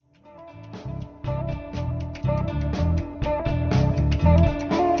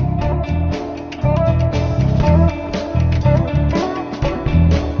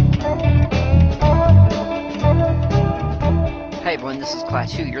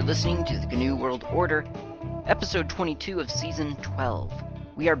22. You're listening to the GNU World Order, episode 22 of season 12.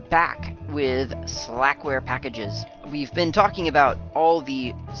 We are back with Slackware packages. We've been talking about all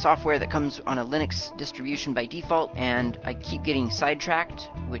the software that comes on a Linux distribution by default, and I keep getting sidetracked,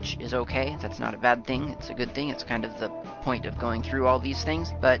 which is okay. That's not a bad thing. It's a good thing. It's kind of the point of going through all these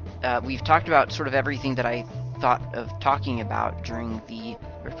things. But we've talked about sort of everything that I thought of talking about during the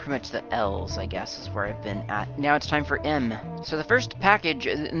pretty much the L's, I guess, is where I've been at. Now it's time for M. So the first package,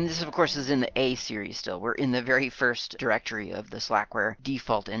 and this of course is in the A series still, we're in the very first directory of the Slackware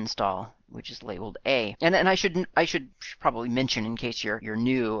default install, which is labeled A. And I should probably mention, in case you're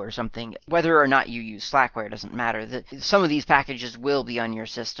new or something, whether or not you use Slackware doesn't matter. That some of these packages will be on your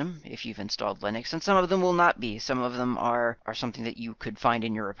system if you've installed Linux, and some of them will not be. Some of them are something that you could find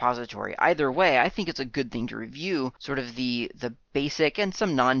in your repository. Either way, I think it's a good thing to review sort of the basic and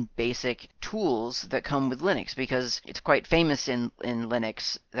some non-basic tools that come with Linux, because it's quite famous in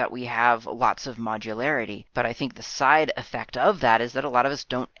Linux that we have lots of modularity. But I think the side effect of that is that a lot of us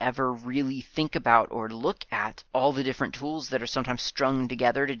don't ever really think about or look at all the different tools that are sometimes strung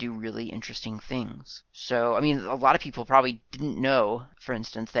together to do really interesting things. So, I mean, a lot of people probably didn't know, for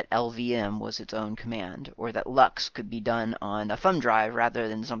instance, that LVM was its own command, or that Lux could be done on a thumb drive rather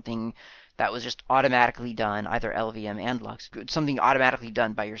than something that was just automatically done, either LVM and Lux, something automatically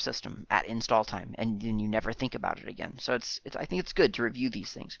done by your system at install time, and then you never think about it again. So I think it's good to review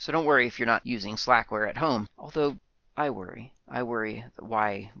these things. So don't worry if you're not using Slackware at home, although I worry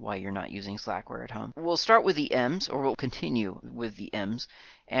why you're not using Slackware at home. We'll start with the M's, or we'll continue with the M's.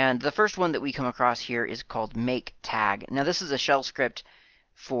 And the first one that we come across here is called maketag. Now this is a shell script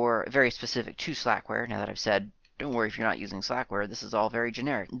for very specific to Slackware. Now that I've said, don't worry if you're not using Slackware, this is all very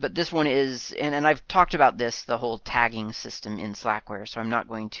generic. But this one is, and I've talked about this, the whole tagging system in Slackware, so I'm not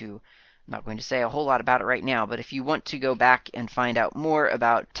going to say a whole lot about it right now. But if you want to go back and find out more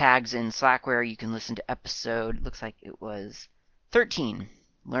about tags in Slackware, you can listen to episode, looks like it was 13.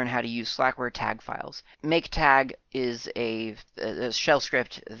 Learn how to use Slackware tag files. Maketag is a shell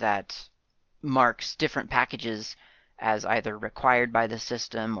script that marks different packages as either required by the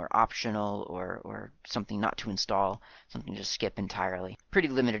system or optional or something not to install, something to just skip entirely. Pretty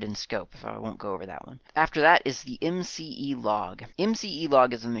limited in scope, so I won't go over that one. After that is the mcelog.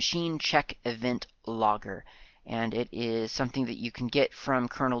 Mcelog is a machine check event logger, and it is something that you can get from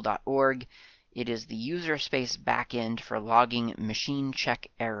kernel.org. It is the user space backend for logging machine check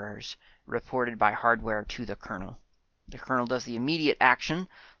errors reported by hardware to the kernel. The kernel does the immediate action,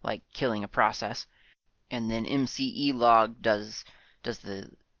 like killing a process, and then mcelog does the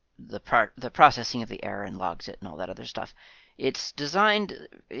processing of the error and logs it and all that other stuff. It's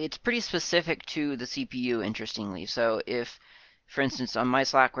pretty specific to the CPU, interestingly. So if, for instance, on my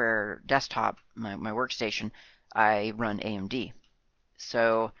Slackware desktop, my workstation, I run AMD.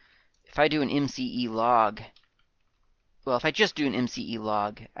 So if I do an mcelog, well, if I just do an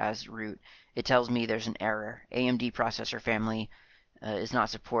mcelog as root, it tells me there's an error. AMD processor family is not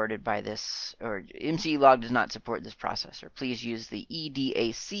supported by this, or mcelog does not support this processor. Please use the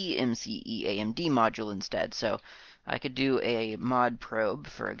edac mceamd module instead. So I could do a mod probe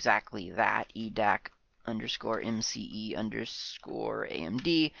for exactly that, edac underscore mce underscore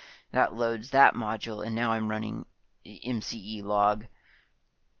amd. That loads that module, and now I'm running mcelog,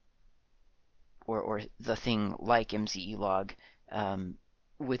 or the thing like mcelog,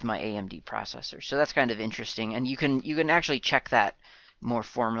 with my AMD processor. So that's kind of interesting, and you can actually check that more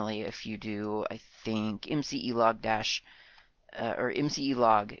formally if you do, I think, mcelog dash or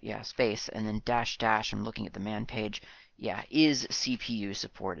mcelog, yeah, space, and then dash dash. I'm looking at the man page. Yeah, is CPU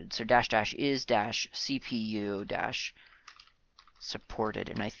supported. So dash dash is dash CPU dash supported,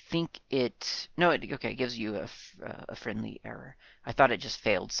 and I think it gives you a friendly error. I thought it just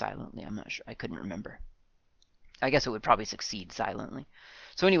failed silently. I'm not sure. I couldn't remember. I guess it would probably succeed silently.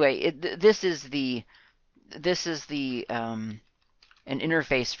 So anyway, this is an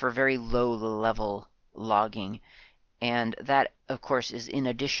interface for very low level logging, and that of course is in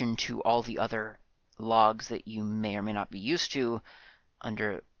addition to all the other logs that you may or may not be used to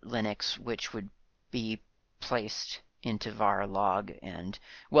under Linux, which would be placed into var log. And,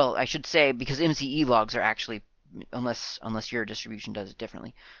 well, I should say, because MCE logs are actually, unless your distribution does it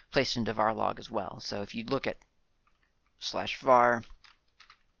differently, placed into var log as well. So if you look at /var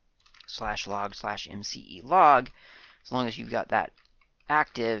 /log /mce log, as long as you've got that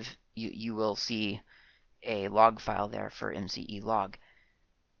active, you will see a log file there for mce log.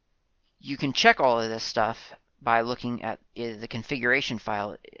 You can check all of this stuff by looking at the configuration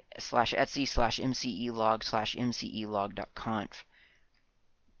file /etc /mcelog /mcelog.conf,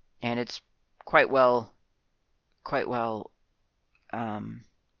 and it's quite well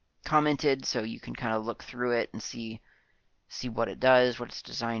commented, so you can kind of look through it and see what it does, what it's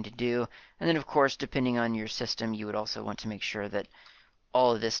designed to do. And then, of course, depending on your system, you would also want to make sure that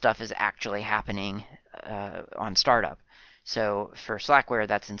all of this stuff is actually happening on startup. So for Slackware,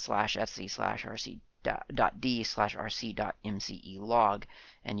 that's in /etc/rc.d/rc.mcelog,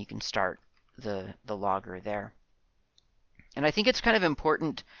 and you can start the logger there. And I think it's kind of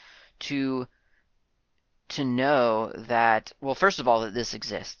important to know that, well, first of all, that this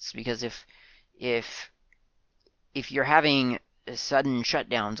exists, because if you're having sudden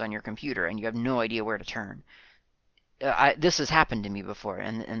shutdowns on your computer and you have no idea where to turn, this has happened to me before,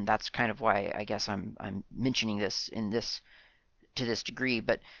 and that's kind of why I guess I'm mentioning this to this degree.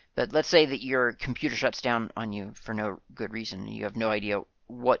 But let's say that your computer shuts down on you for no good reason. You have no idea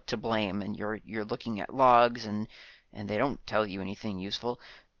what to blame, and you're looking at logs, and they don't tell you anything useful.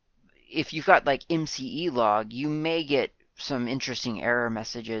 If you've got like mcelog, you may get some interesting error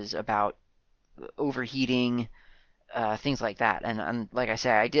messages about overheating, things like that. And like I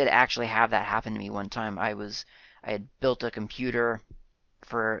say, I did actually have that happen to me one time. I had built a computer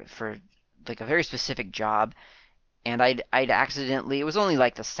for like a very specific job, and I'd accidentally, it was only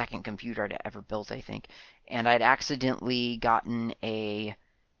like the second computer I'd ever built, I think, and I'd accidentally gotten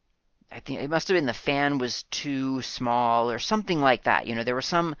I think it must have been the fan was too small or something like that. There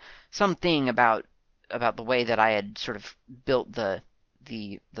was something about the way that I had sort of built the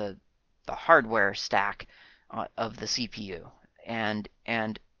hardware stack of the CPU, and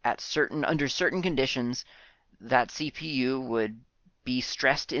under certain conditions, that CPU would be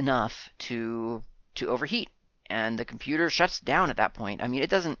stressed enough to overheat, and the computer shuts down at that point. I mean, it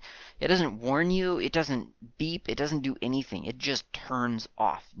doesn't warn you, it doesn't beep, it doesn't do anything. It just turns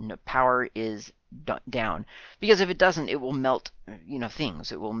off. Power is down, because if it doesn't, it will melt,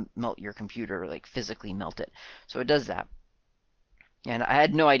 things. It will melt your computer, like physically melt it. So it does that. And I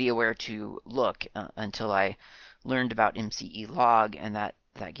had no idea where to look until I learned about mcelog, and that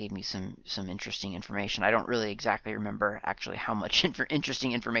gave me some interesting information. I don't really exactly remember actually how much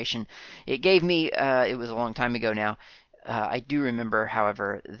interesting information it gave me. It was a long time ago now. I do remember,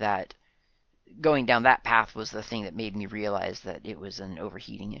 however, that going down that path was the thing that made me realize that it was an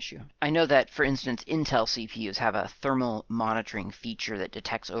overheating issue. I know that, for instance, Intel CPUs have a thermal monitoring feature that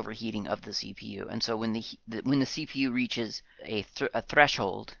detects overheating of the CPU, and so when the CPU reaches a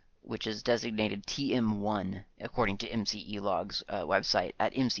threshold, which is designated TM1 according to mcelog's website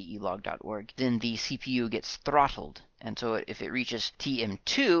at mcelog.org, then the CPU gets throttled. And so if it reaches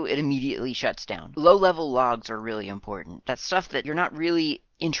TM2, it immediately shuts down. Low-level logs are really important. That's stuff that you're not really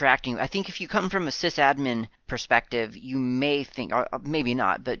interacting. I think if you come from a sysadmin perspective, you may think, or maybe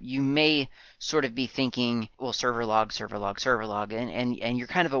not, but you may sort of be thinking, well, server log, server log, server log, and you're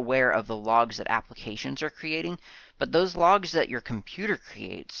kind of aware of the logs that applications are creating. But those logs that your computer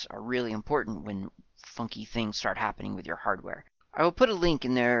creates are really important when funky things start happening with your hardware. I will put a link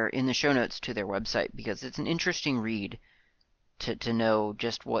in the show notes to their website, because it's an interesting read to know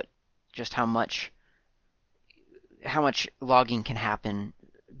just how much logging can happen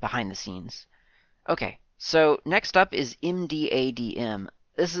behind the scenes. Okay, so next up is mdadm.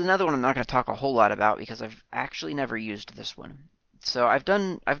 This is another one I'm not going to talk a whole lot about because I've actually never used this one. So I've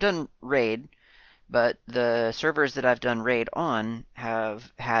done RAID, but the servers that I've done RAID on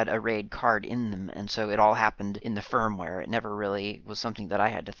have had a RAID card in them, and so it all happened in the firmware. It never really was something that I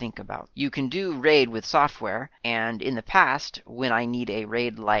had to think about. You can do RAID with software, and in the past, when I need a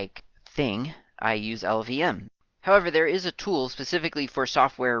RAID-like thing, I use LVM. However, there is a tool specifically for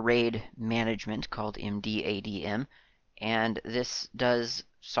software RAID management called mdadm, and this does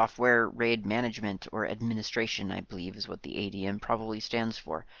software RAID management, or administration, I believe is what the ADM probably stands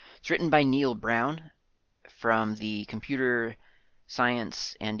for. It's written by Neil Brown from the Computer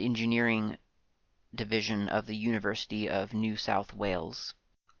Science and Engineering Division of the University of New South Wales.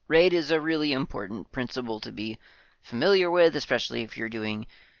 RAID is a really important principle to be familiar with, especially if you're doing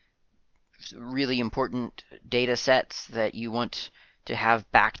really important data sets that you want to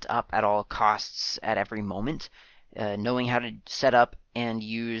have backed up at all costs at every moment. Knowing how to set up and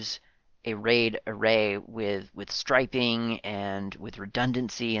use a RAID array with striping and with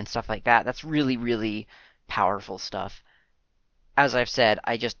redundancy and stuff like that, that's really, really powerful stuff. As I've said,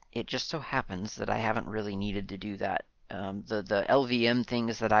 it just so happens that I haven't really needed to do that. The LVM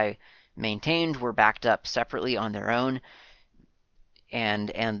things that I maintained were backed up separately on their own,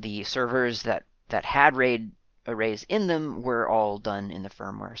 and the servers that had RAID arrays in them were all done in the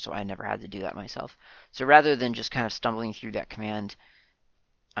firmware, so I never had to do that myself. So rather than just kind of stumbling through that command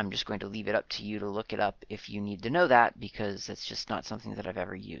I'm just going to leave it up to you to look it up if you need to know that, because it's just not something that I've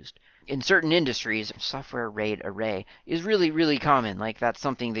ever used. In certain industries, software RAID array is really, really common. Like, that's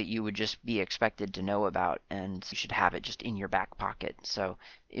something that you would just be expected to know about, and you should have it just in your back pocket. So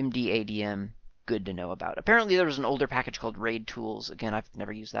mdadm, good to know about. Apparently there was an older package called RAID tools. Again, I've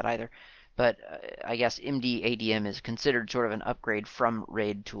never used that either. But I guess mdadm is considered sort of an upgrade from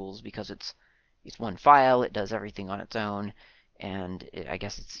RAID tools because it's one file, it does everything on its own, and I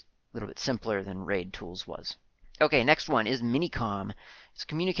guess it's a little bit simpler than RAID tools was. Okay, next one is minicom. It's a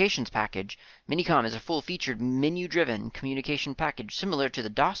communications package. Minicom is a full-featured menu-driven communication package similar to the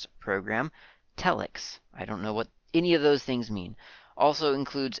DOS program Telix. I don't know what any of those things mean. Also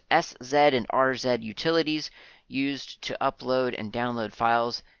includes SZ and RZ utilities used to upload and download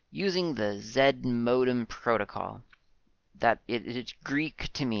files using the Z modem protocol. It's Greek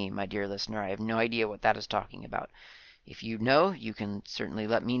to me, my dear listener. I have no idea what that is talking about. If you know, you can certainly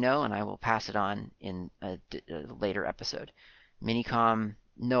let me know, and I will pass it on in a later episode. Minicom,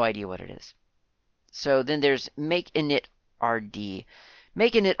 no idea what it is. So then there's mkinitrd.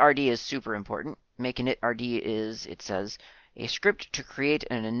 Mkinitrd is super important. Mkinitrd is, it says, a script to create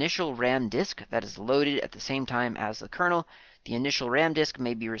an initial RAM disk that is loaded at the same time as the kernel. The initial RAM disk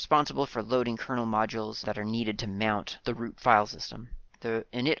may be responsible for loading kernel modules that are needed to mount the root file system. The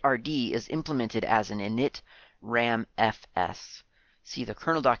initrd is implemented as an init RAM FS. See the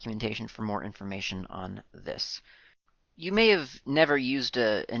kernel documentation for more information on this. You may have never used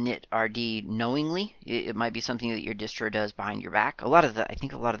a initrd knowingly. It might be something that your distro does behind your back. I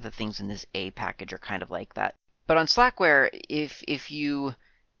think a lot of the things in this A package are kind of like that. But on Slackware, if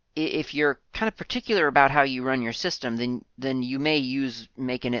you're kind of particular about how you run your system, then you may use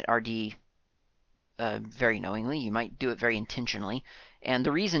make initrd very knowingly. You might do it very intentionally. And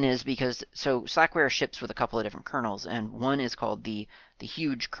the reason is because, so Slackware ships with a couple of different kernels, and one is called the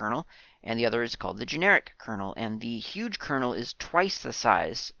huge kernel, and the other is called the generic kernel. And the huge kernel is twice the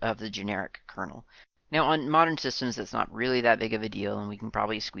size of the generic kernel. Now, on modern systems, that's not really that big of a deal, and we can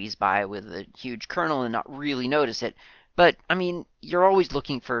probably squeeze by with a huge kernel and not really notice it. But, I mean, you're always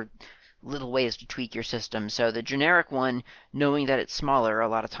looking for little ways to tweak your system. So the generic one, knowing that it's smaller, a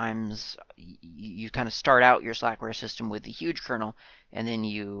lot of times you kind of start out your Slackware system with the huge kernel, and then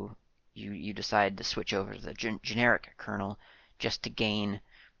you decide to switch over to the generic kernel just to gain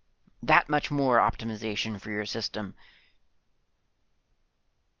that much more optimization for your system.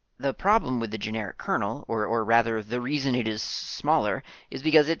 The problem with the generic kernel, or rather the reason it is smaller, is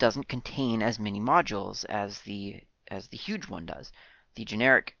because it doesn't contain as many modules as the huge one does. The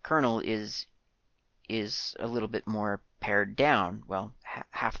generic kernel is a little bit more pared down. Well,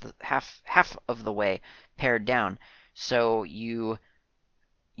 half of the way pared down. So you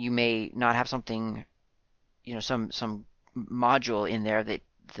may not have something, some module in there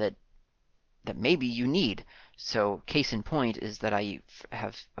that maybe you need. So case in point is that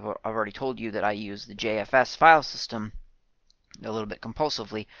I've already told you that I use the JFS file system a little bit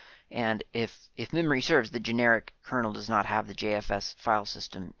compulsively, and if memory serves, the generic kernel does not have the JFS file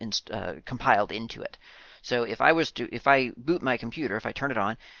system compiled into it. So if I boot my computer, if I turn it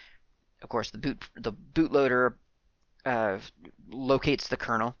on, of course the bootloader locates the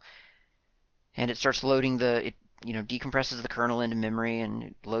kernel, and it starts loading it decompresses the kernel into memory and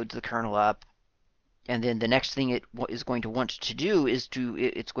it loads the kernel up. And then the next thing it is going to want to do is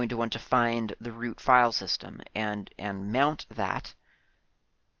it's going to want to find the root file system and mount that,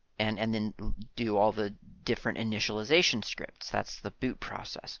 and then do all the different initialization scripts. That's the boot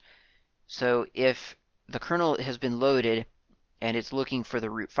process. So if the kernel has been loaded and it's looking for the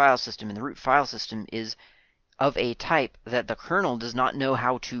root file system, and the root file system is of a type that the kernel does not know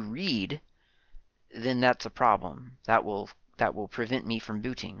how to read, then that's a problem. That will prevent me from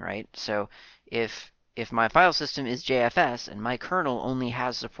booting, right? So if my file system is JFS and my kernel only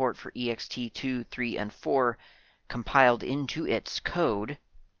has support for ext2, 3, and 4 compiled into its code,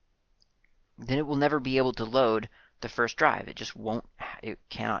 then it will never be able to load the first drive. It just won't. It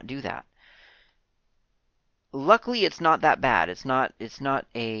cannot do that. Luckily, it's not that bad. It's not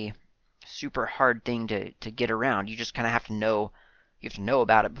a super hard thing to get around. You just kind of have to know. You have to know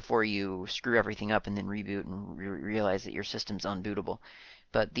about it before you screw everything up and then reboot and realize that your system's unbootable.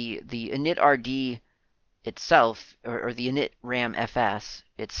 But the initrd itself, or the init RAM FS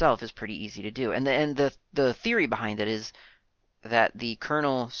itself, is pretty easy to do. And the theory behind it is that the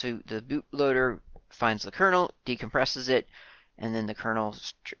kernel, so the bootloader finds the kernel, decompresses it, and then the kernel,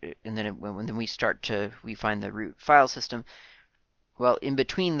 and then when we find the root file system. Well, in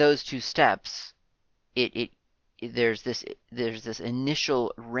between those two steps, it there's this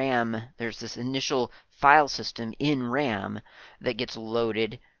initial RAM, there's this initial file system in RAM that gets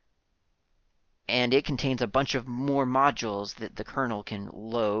loaded, and it contains a bunch of more modules that the kernel can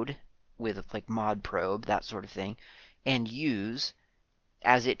load with like mod probe, that sort of thing, and use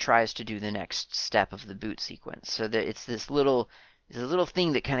as it tries to do the next step of the boot sequence. So that it's this little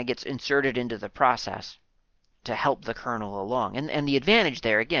thing that kind of gets inserted into the process to help the kernel along. And the advantage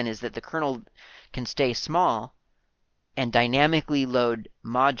there, again, is that the kernel can stay small and dynamically load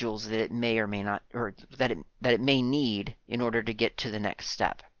modules that it may or may not, or that it may need in order to get to the next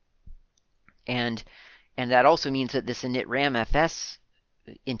step. And that also means that this init ramfs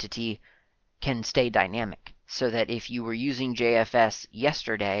entity can stay dynamic. So that if you were using JFS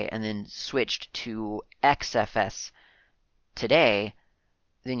yesterday and then switched to XFS today,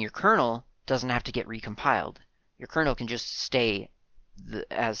 then your kernel doesn't have to get recompiled. Your kernel can just stay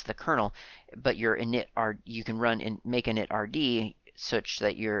as the kernel, but your init you can run and make initrd such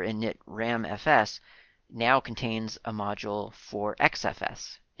that your init ramfs now contains a module for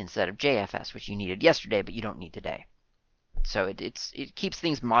XFS instead of JFS, which you needed yesterday but you don't need today. So it keeps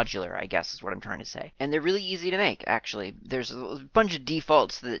things modular, I guess, is what I'm trying to say. And they're really easy to make, actually. There's a bunch of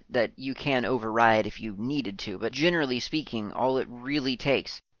defaults that you can override if you needed to, but generally speaking, all it really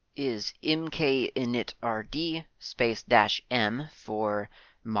takes is mkinitrd space -m for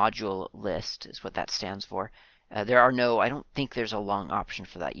module list, is what that stands for. There are no, I don't think there's a long option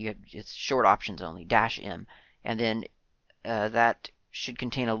for that. It's short options only, -m. And then that should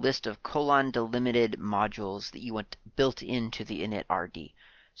contain a list of delimited modules that you want built into the initrd.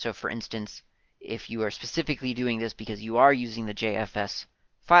 So for instance, if you are specifically doing this because you are using the JFS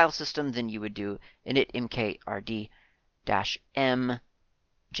file system, then you would do init mkrd -m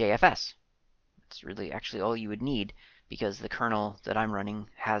JFS. That's really actually all you would need because the kernel that I'm running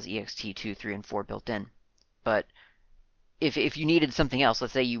has ext2, 3, and 4 built in. But if you needed something else,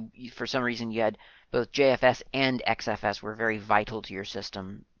 let's say you for some reason you had both JFS and XFS were very vital to your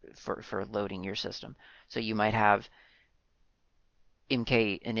system for loading your system. So you might have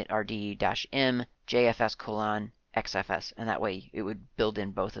mkinitrd-m JFS : XFS, and that way it would build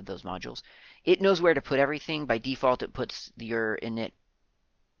in both of those modules. It knows where to put everything. By default, it puts your initrd.gz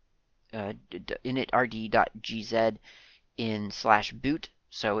in /boot,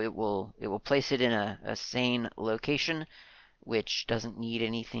 so it will place it in a sane location, which doesn't need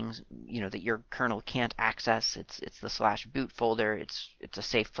anything, that your kernel can't access. It's the /boot folder. It's a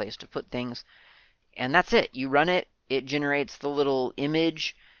safe place to put things, and that's it. You run it, it generates the little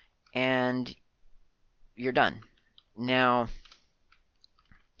image, and you're done. Now,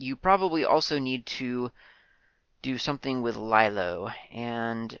 you probably also need to do something with Lilo,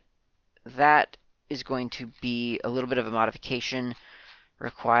 and that is going to be a little bit of a modification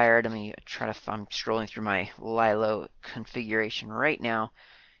required. Let me try to, I'm scrolling through my Lilo configuration right now,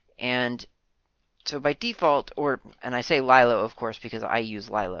 and so by default, and I say Lilo, of course, because I use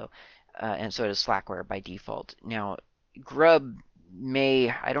Lilo, and so does Slackware by default. Now, Grub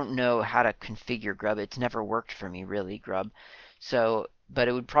I don't know how to configure Grub. It's never worked for me, really, Grub. So, but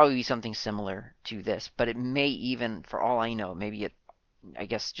it would probably be something similar to this. But it may even, for all I know, maybe I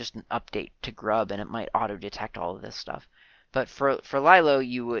guess just an update to Grub, and it might auto-detect all of this stuff. But for Lilo,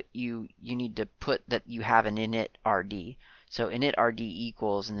 you need to put that you have an initrd. So initrd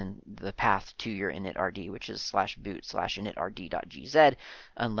equals, and then the path to your initrd, which is /boot /initrd.gz,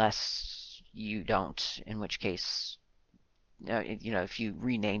 unless you don't, in which case, if you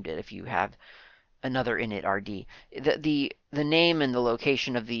renamed it, if you have another initrd. The name and the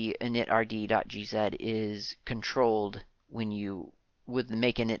location of the initrd.gz is controlled when you, with the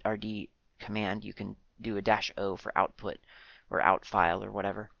make initrd command, you can do a -o for output or out file or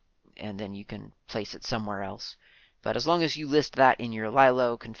whatever, and then you can place it somewhere else. But as long as you list that in your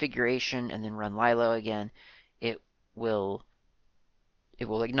Lilo configuration and then run Lilo again, it will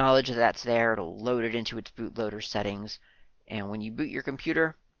acknowledge that that's there. It'll load it into its bootloader settings, and when you boot your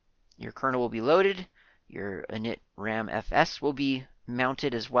computer, your kernel will be loaded, your init ramfs will be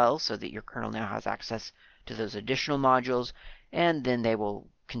mounted as well, so that your kernel now has access to those additional modules, and then they will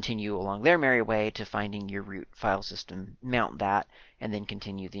continue along their merry way to finding your root file system, mount that, and then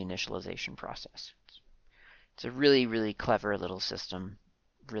continue the initialization process. It's a really, really clever little system.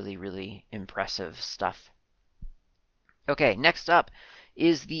 Really, really impressive stuff. Okay, next up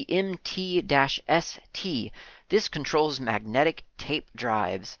is the MT-ST. This controls magnetic tape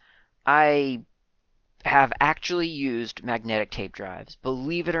drives. I have actually used magnetic tape drives,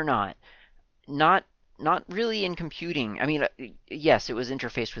 believe it or not. Not really in computing. I mean, yes, it was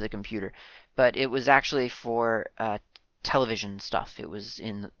interfaced with a computer, but it was actually for television stuff. It was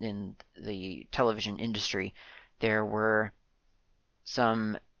in the television industry there were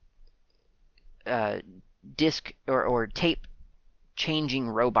some disk or tape changing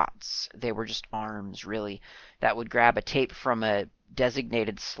robots. They were just arms, really, that would grab a tape from a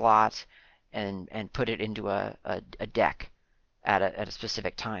designated slot and put it into a deck at a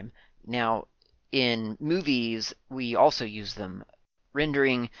specific time. Now, in movies, we also use them.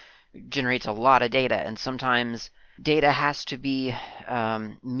 Rendering generates a lot of data, and sometimes data has to be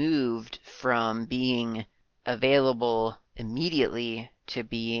moved from being available immediately to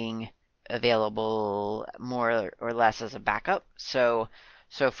being available more or less as a backup. So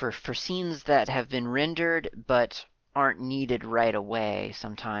for scenes that have been rendered but aren't needed right away,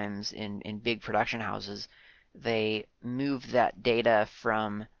 sometimes in big production houses, they move that data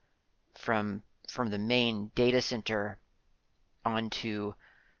from from the main data center onto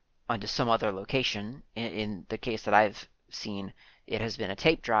some other location. In the case that I've seen, it has been a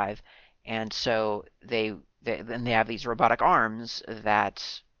tape drive, and so then they have these robotic arms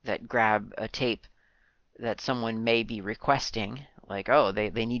that grab a tape that someone may be requesting, like, oh,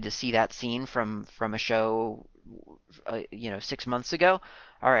 they need to see that scene from a show 6 months ago.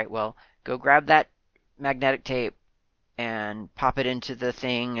 All right, well, go grab that magnetic tape and pop it into the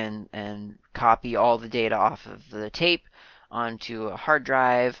thing and copy all the data off of the tape onto a hard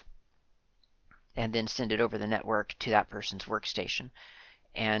drive and then send it over the network to that person's workstation.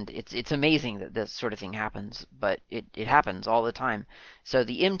 And it's amazing that this sort of thing happens, but it happens all the time. So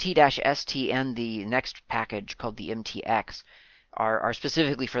the MT-ST and the next package called the MTX are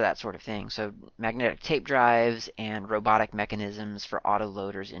specifically for that sort of thing. So magnetic tape drives and robotic mechanisms for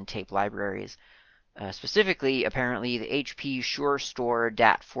autoloaders in tape libraries. Specifically, apparently, the HP SureStore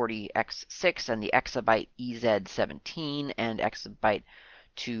DAT40X6 and the Exabyte EZ17 and Exabyte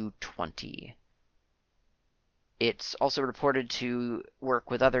 220. It's also reported to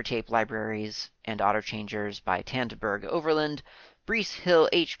work with other tape libraries and autochangers by Tandberg Overland, Brees Hill,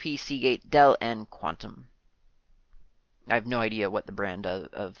 HP, Seagate, Dell, and Quantum. I have no idea what the brand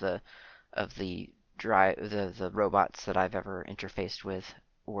of the robots that I've ever interfaced with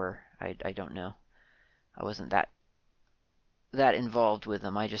were. I don't know. I wasn't that involved with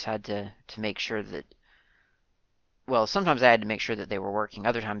them. I just had to make sure that, well, sometimes I had to make sure that they were working.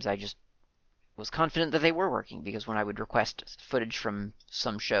 Other times I just was confident that they were working, because when I would request footage from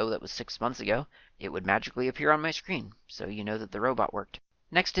some show that was 6 months ago, it would magically appear on my screen, so you know that the robot worked.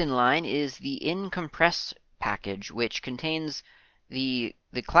 Next in line is the incompress package, which contains the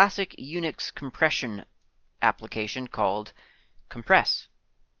classic Unix compression application called compress.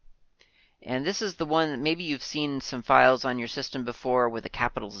 And this is the one that maybe you've seen some files on your system before with a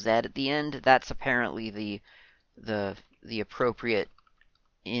capital Z at the end. That's apparently the appropriate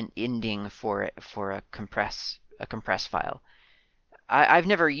ending for a compress file. I've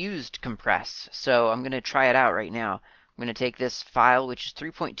never used compress, so I'm going to try it out right now. I'm going to take this file, which is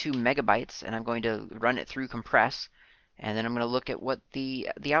 3.2 megabytes, and I'm going to run it through compress, and then I'm going to look at what the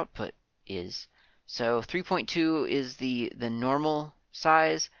output is. So 3.2 is the normal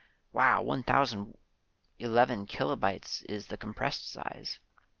size. Wow, 1011 kilobytes is the compressed size.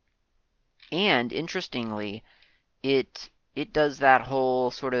 And interestingly, it does that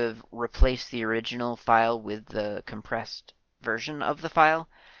whole sort of replace the original file with the compressed version of the file.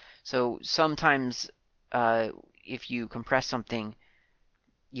 So sometimes if you compress something,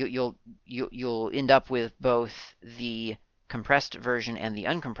 you'll end up with both the compressed version and the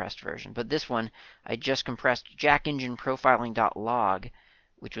uncompressed version. But this one, I just compressed jackengineprofiling.log,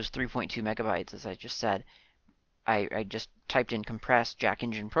 which was 3.2 megabytes, as I just said. I just typed in compress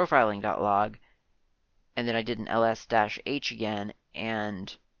jackengineprofiling.log, and then I did an ls-h again,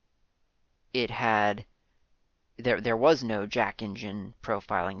 and it had, there was no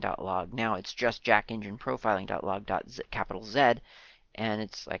jackengineprofiling.log. Now it's just jackengineprofiling.log, capital Z, and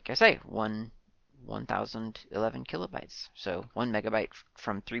it's, like I say, 1011 kilobytes. So 1 megabyte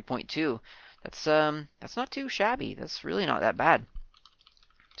from 3.2. That's not too shabby. That's really not that bad.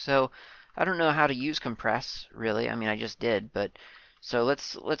 So I don't know how to use compress, really. I mean, I just did, but so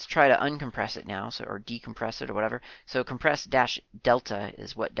let's try to uncompress it now, so, or decompress it or whatever. So compress dash delta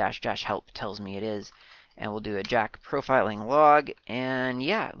is what dash dash help tells me it is, and we'll do a jack profiling log, and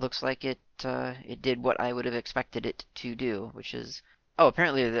yeah, it looks like it did what I would have expected it to do, which is, oh,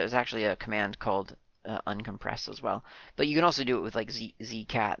 apparently there's actually a command called uncompress as well, but you can also do it with like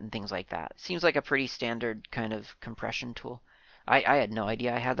zcat and things like that. Seems like a pretty standard kind of compression tool. I had no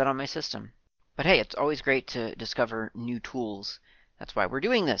idea I had that on my system. But hey, it's always great to discover new tools. That's why we're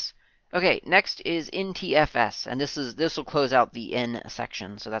doing this. Okay, next is NTFS, and this will close out the N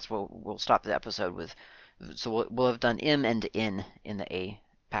section, so that's what we'll stop the episode with. So we'll have done M and N in the A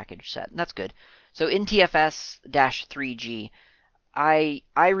package set, and that's good. So NTFS-3G, I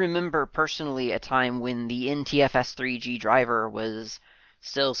remember personally a time when the NTFS-3G driver was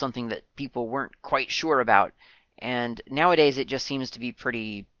still something that people weren't quite sure about, and nowadays it just seems to be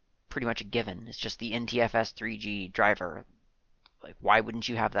pretty much a given. It's just the NTFS-3G driver. Like, why wouldn't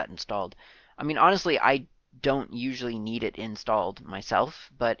you have that installed? I mean, honestly, I don't usually need it installed myself,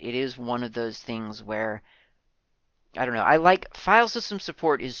 but it is one of those things where I don't know. I like file system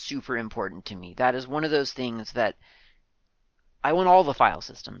support is super important to me. That is one of those things that I want all the file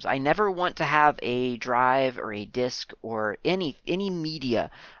systems. I never want to have a drive or a disk or any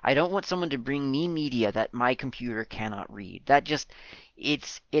media. I don't want someone to bring me media that my computer cannot read. That just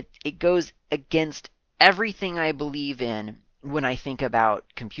it goes against everything I believe in when I think about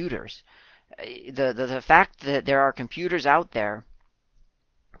computers. The fact that there are computers out there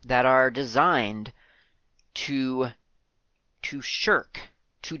that are designed to shirk,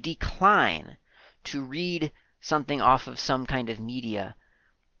 to decline, to read something off of some kind of media,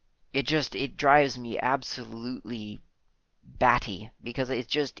 it drives me absolutely batty because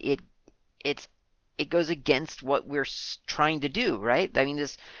it's it goes against what we're trying to do, right? I mean,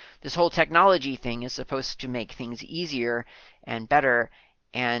 this whole technology thing is supposed to make things easier and better,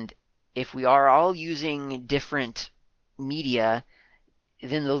 and if we are all using different media,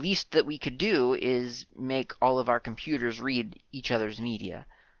 then the least that we could do is make all of our computers read each other's media.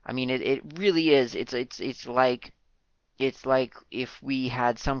 I mean, it really is. It's like if we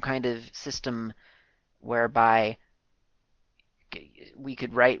had some kind of system whereby we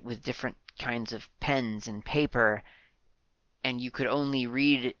could write with different kinds of pens and paper, and you could only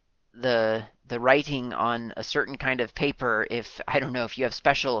read the writing on a certain kind of paper if I don't know if you have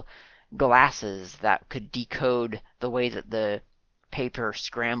special glasses that could decode the way that the paper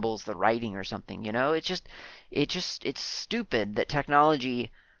scrambles the writing or something, you know? It's stupid that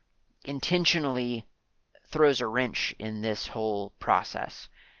technology intentionally throws a wrench in this whole process,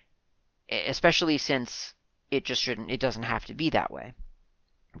 especially since it doesn't have to be that way.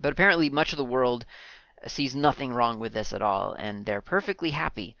 But apparently much of the world sees nothing wrong with this at all, and they're perfectly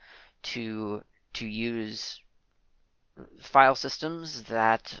happy to use file systems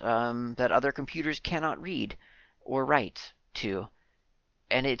that other computers cannot read or write to.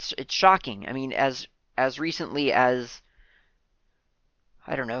 And it's shocking. I mean, as recently as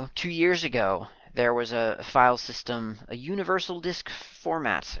I don't know 2 years ago, there was a file system, a universal disk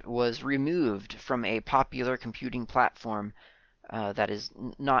format was removed from a popular computing platform that is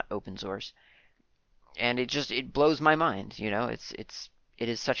not open source, and it blows my mind. You know, it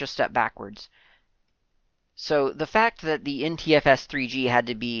is such a step backwards. So the fact that the NTFS-3G had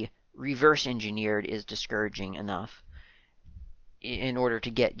to be reverse engineered is discouraging enough in order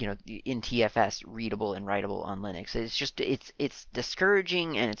to get, you know, the NTFS readable and writable on Linux. It's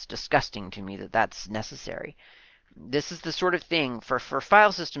discouraging and it's disgusting to me that that's necessary. This is the sort of thing for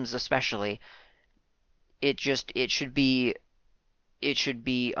file systems especially. It should be it should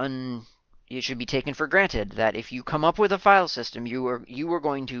be un it should be taken for granted that if you come up with a file system, you are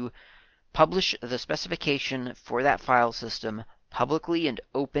going to publish the specification for that file system publicly and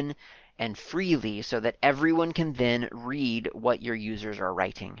open and freely so that everyone can then read what your users are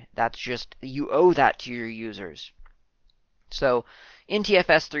writing. That's just, you owe that to your users. So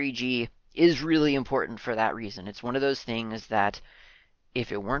NTFS-3G is really important for that reason. It's one of those things that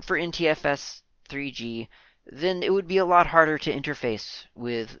if it weren't for NTFS-3G, then it would be a lot harder to interface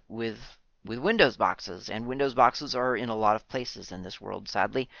with Windows boxes, and Windows boxes are in a lot of places in this world,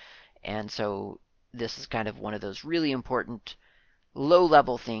 sadly. And so this is kind of one of those really important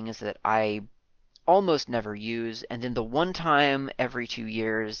low-level things that I almost never use, and then the one time every 2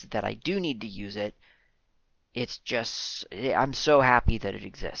 years that I do need to use it, it's just, I'm so happy that it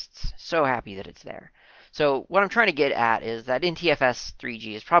exists. So happy that it's there. So what I'm trying to get at is that NTFS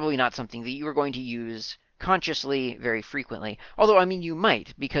 3G is probably not something that you are going to use consciously very frequently. Although, I mean, you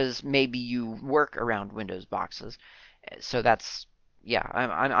might, because maybe you work around Windows boxes. So that's, yeah,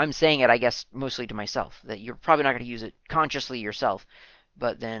 I'm saying it, I guess, mostly to myself, that you're probably not going to use it consciously yourself,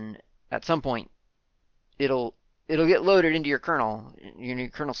 but then at some point it'll get loaded into your kernel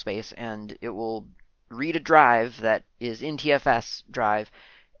space, and it will read a drive that is NTFS drive,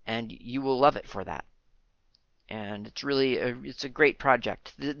 and you will love it for that. And it's a great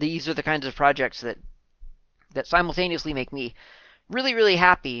project. These are the kinds of projects that simultaneously make me really, really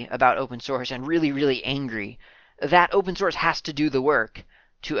happy about open source and really, really angry that open source has to do the work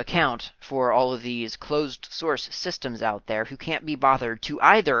to account for all of these closed source systems out there who can't be bothered to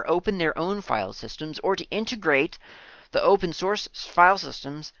either open their own file systems or to integrate the open source file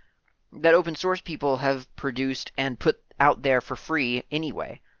systems that open source people have produced and put out there for free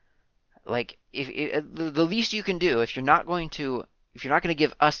anyway. Like, the least you can do, if you're not going to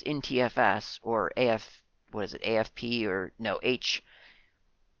give us NTFS or what is it, AFP or no H.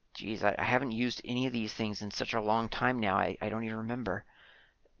 Geez, I haven't used any of these things in such a long time now. I don't even remember.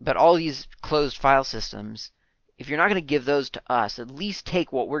 But all these closed file systems, if you're not going to give those to us, at least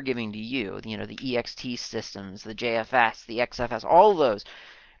take what we're giving to you. You know, the EXT systems, the JFS, the XFS, all of those,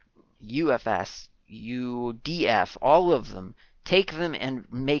 UFS, UDF, all of them. Take them and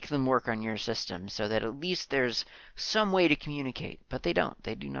make them work on your system so that at least there's some way to communicate. But they don't.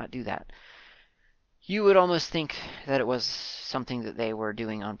 They do not do that. You would almost think that it was something that they were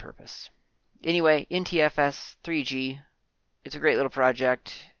doing on purpose. Anyway, NTFS 3G, it's a great little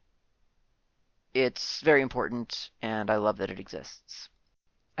project. It's very important, and I love that it exists.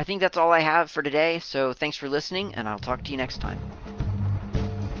 I think that's all I have for today, so thanks for listening, and I'll talk to you next time.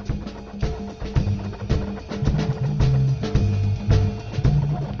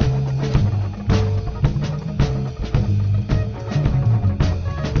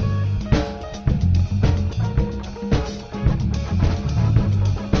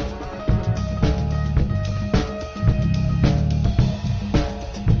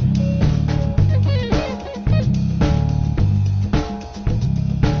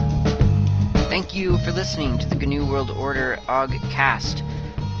 Thank you for listening to the GNU World Order Ogcast.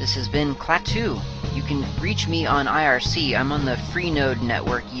 This has been Klaatu. You can reach me on IRC. I'm on the Freenode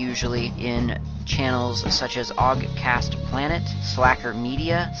network usually in channels such as Ogcast Planet, Slacker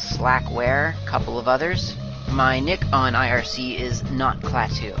Media, Slackware, a couple of others. My nick on IRC is not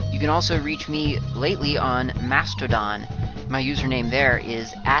Klaatu. You can also reach me lately on Mastodon. My username there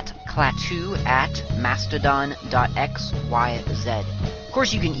is @klaatu@mastodon.xyz. Of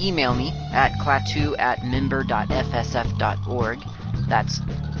course, you can email me at klaatu@member.fsf.org. That's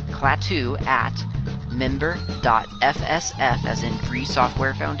klaatu@member.fsf, as in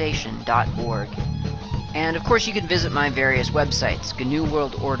freesoftwarefoundation.org. And of course, you can visit my various websites,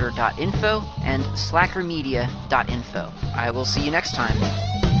 gnuworldorder.info and slackermedia.info. I will see you next time.